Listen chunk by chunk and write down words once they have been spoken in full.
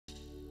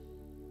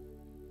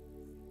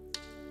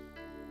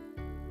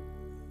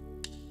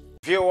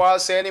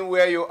Viewers,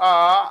 anywhere you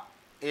are,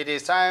 it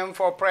is time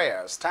for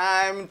prayers.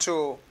 Time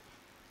to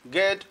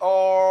get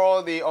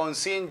all the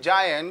unseen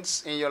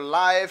giants in your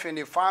life, in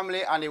the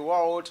family, and the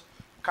world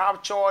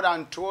captured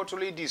and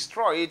totally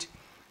destroyed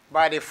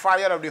by the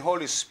fire of the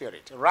Holy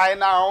Spirit. Right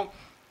now,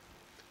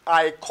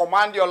 I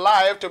command your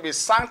life to be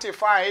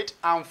sanctified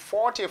and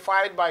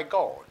fortified by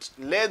God.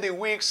 Let the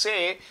weak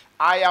say,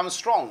 I am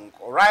strong.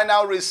 Right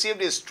now, receive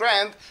the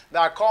strength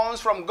that comes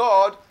from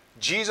God,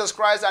 Jesus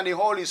Christ, and the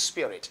Holy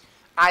Spirit.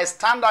 I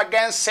stand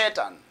against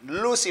Satan,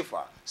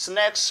 Lucifer,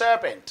 snake,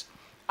 serpent.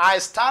 I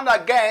stand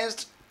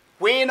against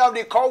queen of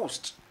the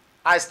coast.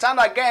 I stand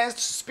against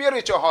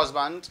spiritual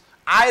husband,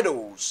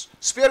 idols,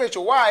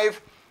 spiritual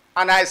wife,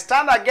 and I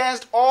stand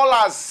against all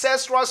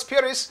ancestral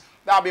spirits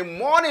that have been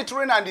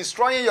monitoring and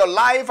destroying your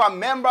life and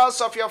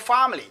members of your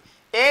family.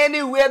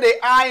 Anywhere they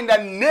are, in the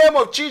name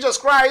of Jesus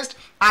Christ,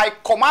 I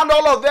command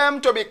all of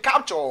them to be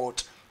captured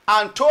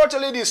and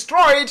totally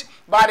destroyed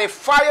by the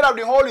fire of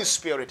the Holy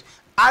Spirit.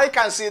 I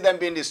can see them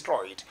being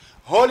destroyed.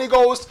 Holy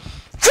Ghost,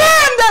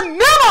 fire in the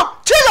name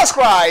of Jesus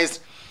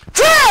Christ.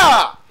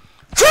 Fire!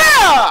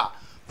 Fire!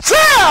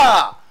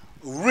 Fire!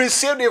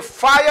 Receive the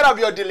fire of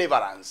your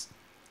deliverance.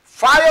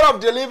 Fire of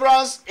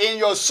deliverance in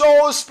your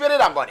soul,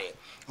 spirit, and body.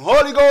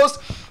 Holy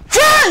Ghost,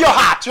 fire your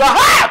heart. Your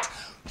heart!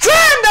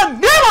 Fire in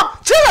the name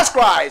of Jesus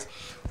Christ.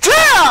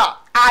 Fire!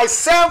 I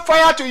send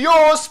fire to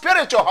your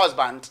spiritual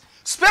husband,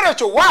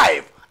 spiritual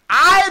wife,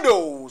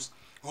 idols.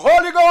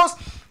 Holy Ghost,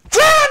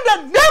 fire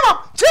in the name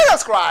of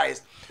Jesus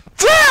Christ.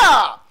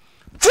 Fire!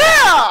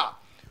 Fire!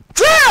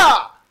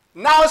 Fire!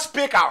 Now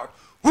speak out.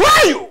 Who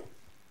are you?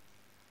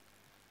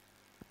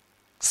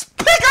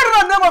 Speak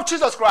out in the name of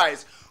Jesus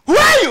Christ. Who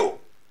are you?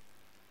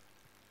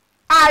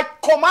 I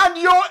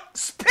command your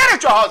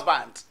spiritual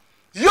husband,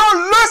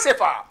 your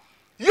Lucifer,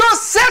 your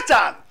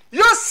Satan,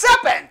 your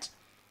serpent,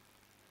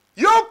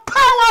 your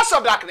powers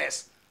of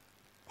darkness.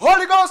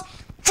 Holy Ghost,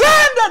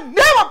 fire in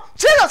the name of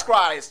Jesus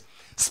Christ.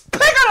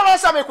 Speak out and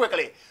answer me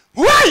quickly.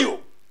 Who are you?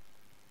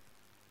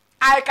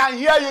 I can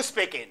hear you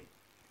speaking.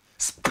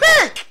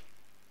 Speak.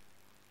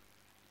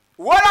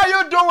 What are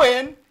you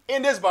doing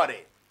in this body?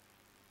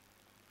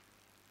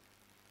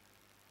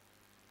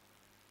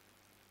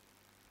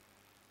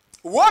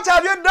 What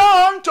have you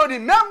done to the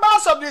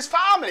members of this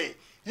family?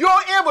 Your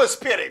evil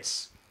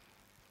spirits.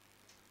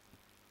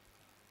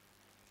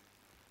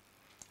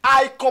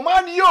 I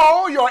command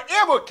you, your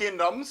evil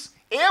kingdoms,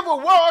 evil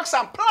works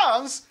and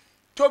plans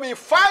to be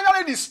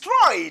finally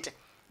destroyed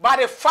by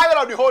the fire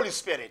of the Holy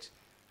Spirit.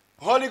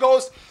 Holy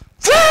Ghost,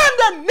 fire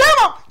in the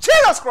name of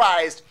Jesus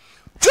Christ.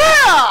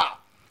 Fire!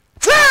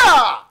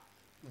 Fire!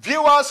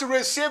 Viewers,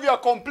 receive your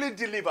complete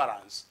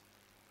deliverance.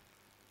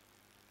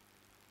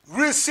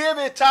 Receive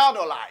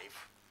eternal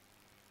life.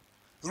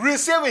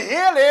 Receive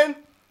healing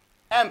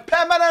and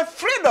permanent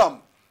freedom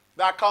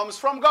that comes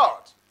from God.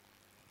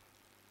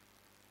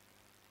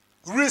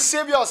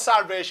 Receive your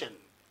salvation.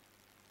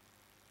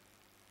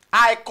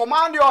 I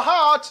command your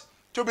heart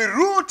to be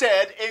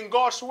rooted in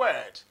God's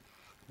word,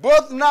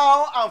 both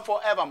now and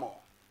forevermore.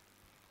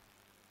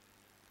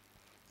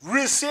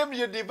 Receive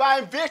your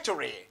divine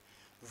victory.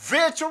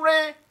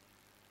 Victory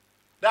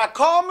that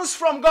comes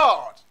from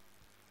God.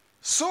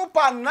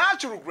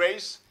 Supernatural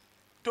grace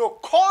to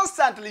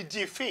constantly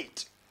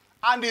defeat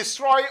and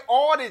destroy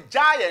all the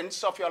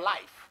giants of your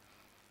life,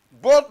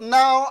 both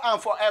now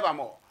and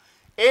forevermore.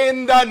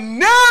 In the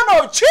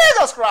name of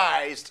Jesus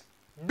Christ,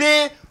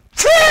 be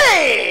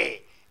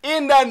free.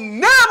 In the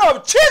name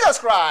of Jesus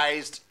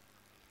Christ,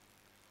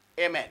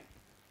 amen.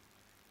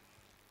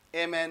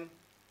 Amen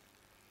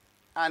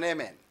and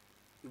amen.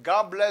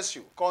 God bless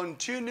you.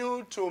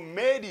 Continue to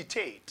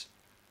meditate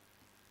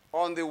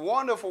on the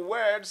wonderful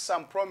words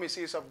and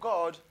promises of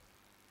God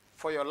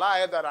for your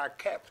life that are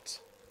kept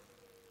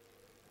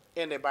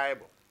in the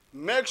Bible.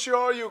 Make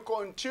sure you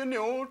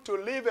continue to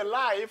live a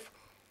life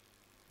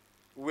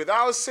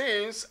without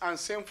sins and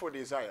sinful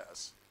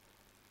desires.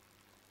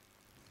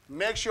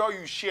 Make sure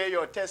you share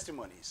your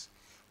testimonies.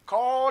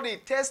 Call the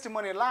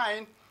testimony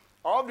line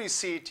of the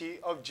City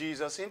of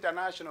Jesus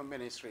International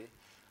Ministry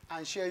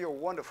and share your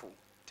wonderful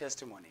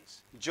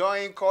testimonies.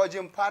 Join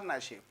Cojim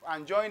Partnership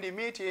and join the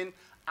meeting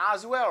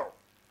as well.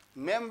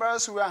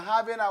 Members, we are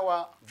having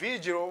our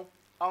vigil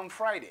on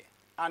Friday,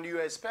 and you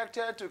are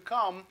expected to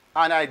come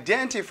and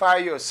identify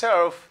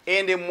yourself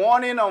in the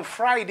morning on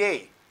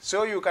Friday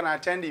so you can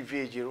attend the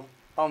vigil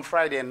on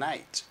Friday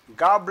night.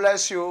 God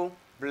bless you,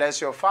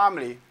 bless your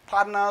family,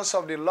 partners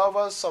of the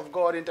Lovers of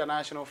God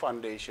International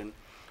Foundation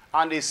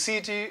and the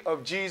City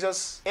of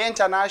Jesus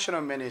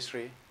International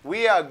Ministry.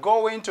 We are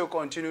going to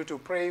continue to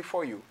pray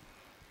for you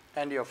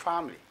and your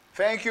family.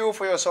 Thank you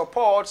for your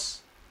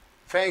supports.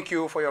 Thank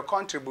you for your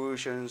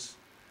contributions.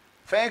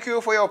 Thank you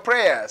for your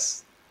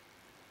prayers.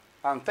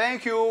 And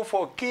thank you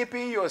for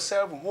keeping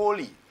yourself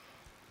holy,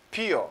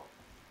 pure,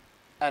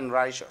 and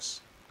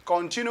righteous.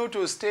 Continue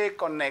to stay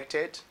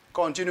connected.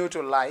 Continue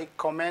to like,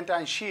 comment,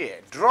 and share.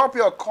 Drop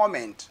your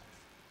comment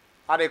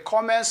at the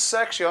comment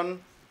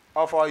section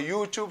of our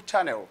YouTube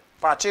channel,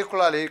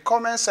 particularly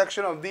comment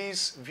section of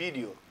this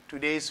video.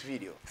 today's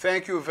video.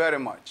 Thank you very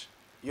much.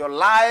 Your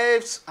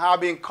lives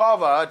have been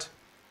covered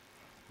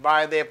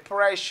by the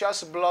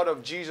precious blood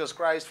of Jesus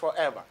Christ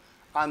forever.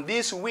 And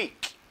this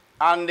week,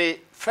 on the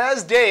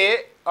first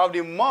day of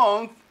the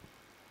month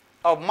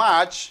of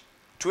March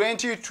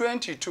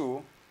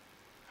 2022,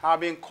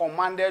 have been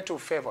commanded to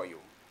favor you.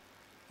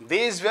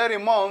 This very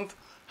month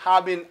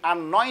have been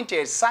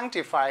anointed,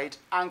 sanctified,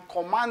 and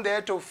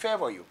commanded to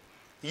favor you.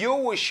 You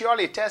will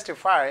surely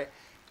testify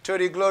to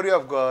the glory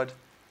of God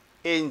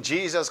in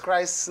Jesus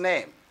Christ's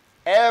name.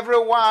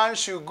 Everyone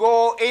should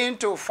go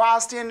into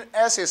fasting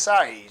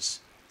exercise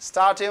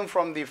starting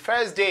from the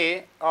first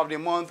day of the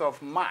month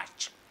of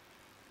March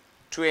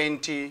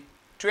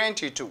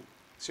 2022.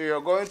 So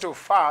you're going to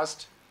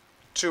fast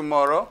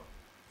tomorrow.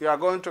 You are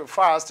going to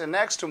fast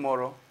next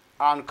tomorrow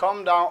and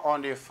come down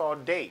on the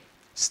third day.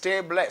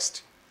 Stay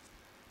blessed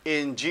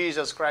in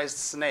Jesus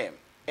Christ's name.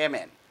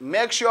 Amen.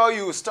 Make sure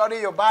you study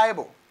your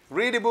Bible.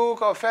 Read the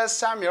book of 1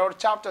 Samuel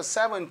chapter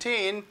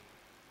 17,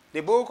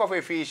 the book of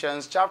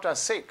Ephesians chapter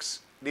 6,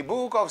 the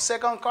book of 2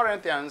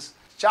 Corinthians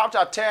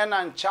chapter 10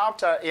 and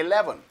chapter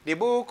 11, the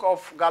book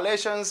of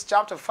Galatians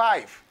chapter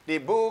 5, the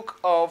book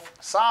of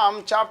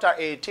Psalm chapter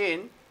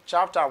 18,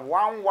 chapter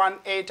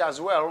 118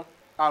 as well,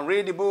 and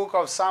read the book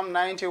of Psalm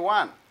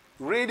 91.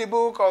 Read the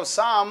book of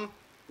Psalm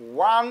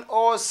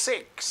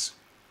 106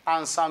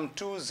 and Psalm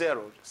 20,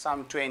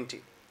 Psalm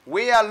 20.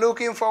 We are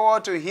looking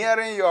forward to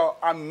hearing your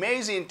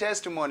amazing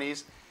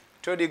testimonies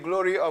to the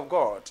glory of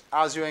God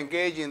as you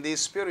engage in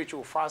this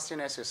spiritual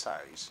fasting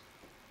exercise.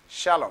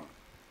 Shalom.